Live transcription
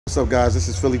What's up, guys? This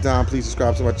is Philly Don. Please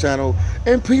subscribe to my channel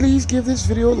and please give this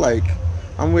video a like.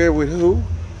 I'm here with who?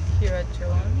 Kira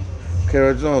Jones.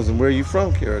 Kara Jones. And where are you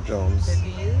from, Kara Jones?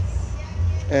 Belize.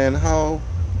 And how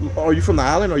are you from the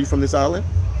island? Are you from this island?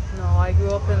 No, I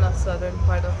grew up in the southern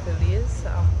part of Belize.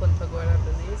 Punta Gorda,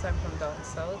 Belize. I'm from down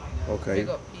south. Okay. Big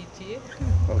up PG.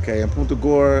 Okay, and Punta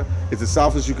Gorda is the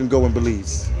southest you can go in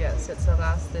Belize. Yes, it's the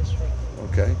last district.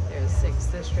 Okay. There's 6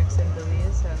 districts in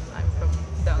Belize, and I'm from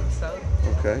down south.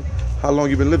 Okay. How long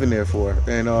you been living there for?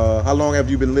 And how long have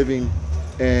you been living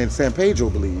in San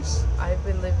Pedro, Belize? I've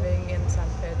been living in San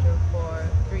Pedro for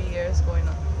 3 years, going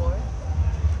on 4.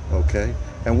 Okay.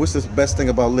 And what's the best thing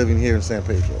about living here in San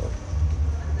Pedro?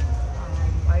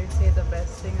 I would say the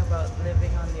best thing about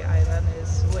living on the island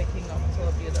is waking up to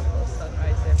a beautiful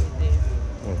sunrise every day.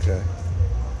 Okay.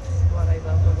 That's what I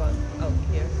love about out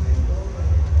here.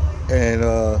 And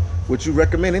would you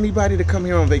recommend anybody to come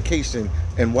here on vacation?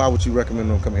 And why would you recommend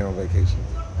them come here on vacation?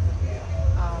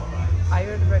 I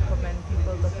would recommend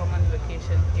people to come on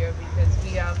vacation here because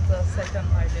we have the second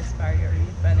largest barrier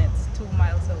reef and it's 2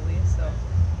 miles away, so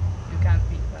you can't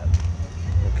beat that.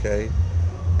 Okay.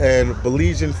 And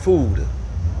Belizean food.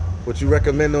 Would you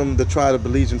recommend them to try the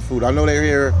Belizean food? I know they're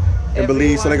here in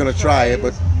Belize, so they're going to try it,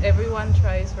 but everyone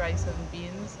tries rice and beans.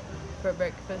 For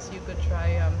breakfast, you could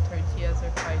try tortillas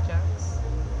or fried jacks.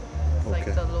 It's like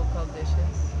the local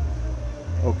dishes.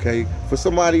 Okay. For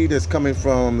somebody that's coming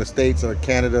from the States or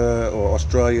Canada or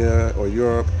Australia or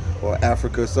Europe or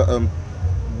Africa, so,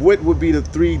 what would be the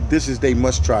 3 dishes they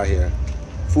must try here,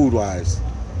 food-wise?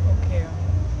 Okay.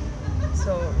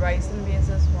 So rice and beans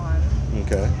is one.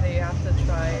 Okay. They have to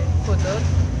try puduk.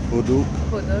 Puduk.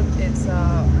 Puduk, it's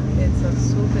a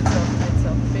soup. It's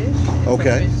a fish. It's a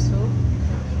fish soup.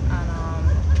 And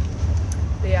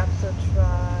they have to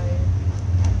try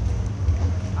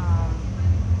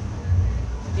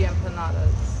the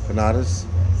empanadas. Empanadas?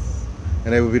 Yes.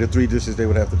 And they would be the 3 dishes they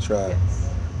would have to try. Yes.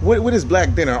 What is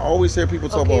black dinner? I always hear people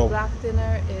talk about black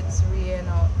dinner. It's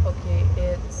relleno. Okay,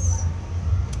 it's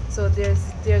so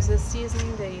there's a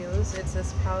seasoning they use. It's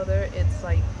this powder. It's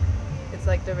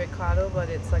like the ricotta, but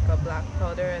it's like a black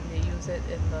powder, and they use it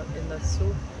in the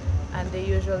soup. And they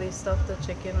usually stuff the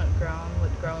chicken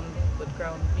with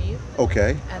ground beef.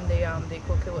 Okay. And they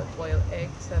cook it with boiled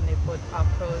eggs, and they put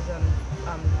apros and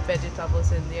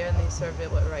vegetables in there, and they serve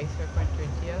it with rice or corn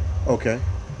tortilla. Okay.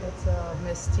 It's a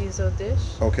mestizo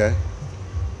dish. Okay.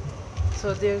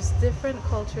 So there's different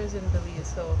cultures in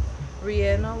Belize. So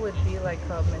relleno would be like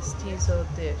a mestizo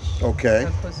dish. Okay.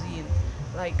 A cuisine.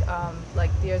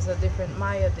 Like there's a different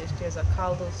Maya dish. There's a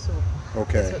caldo soup.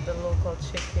 Okay. It's with the local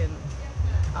chicken.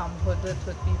 Hudut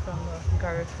would be from the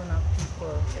Garifuna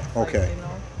people. Okay. Like, you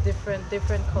know,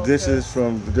 different cultures. This is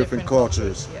from the different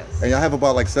cultures. Yes. And y'all have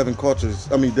about like 7 cultures.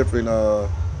 I mean, different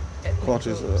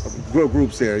cultures,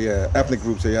 groups here. Yeah, yes. Ethnic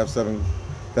groups here. You have 7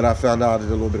 that I found out. I did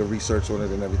a little bit of research on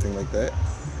it and everything like that.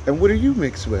 And what are you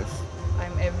mixed with?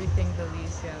 I'm everything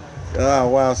Belizean. Ah,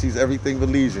 wow. She's everything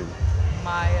Belizean.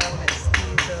 Maya,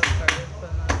 mestizo,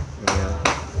 Garifuna,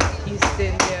 East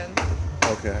Indian.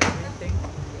 Okay. Everything.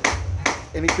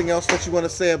 Anything else that you want to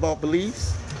say about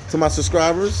Belize to my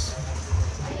subscribers?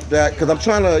 That because I'm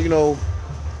trying to, you know,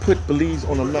 put Belize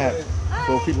on the map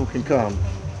so people can come.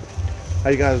 How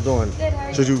you guys doing? Good, how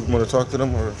are Should you want to talk to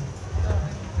them or?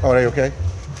 Oh, they okay?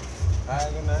 Hi,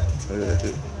 good night.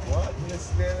 What?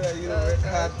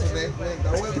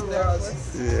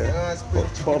 Yeah.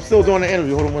 Oh, I'm still doing the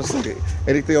interview. Hold on 1 second.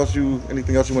 Anything else you want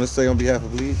to say on behalf of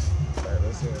Belize?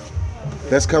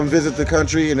 Let's come visit the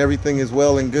country and everything is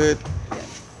well and good.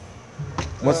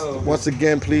 Once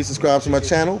again, please subscribe to my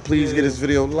channel. Please get this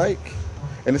video a like.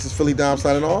 And this is Philly Dom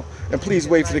signing off. And please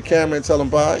wave to the camera and tell them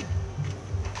bye.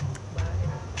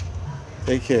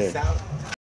 Take care.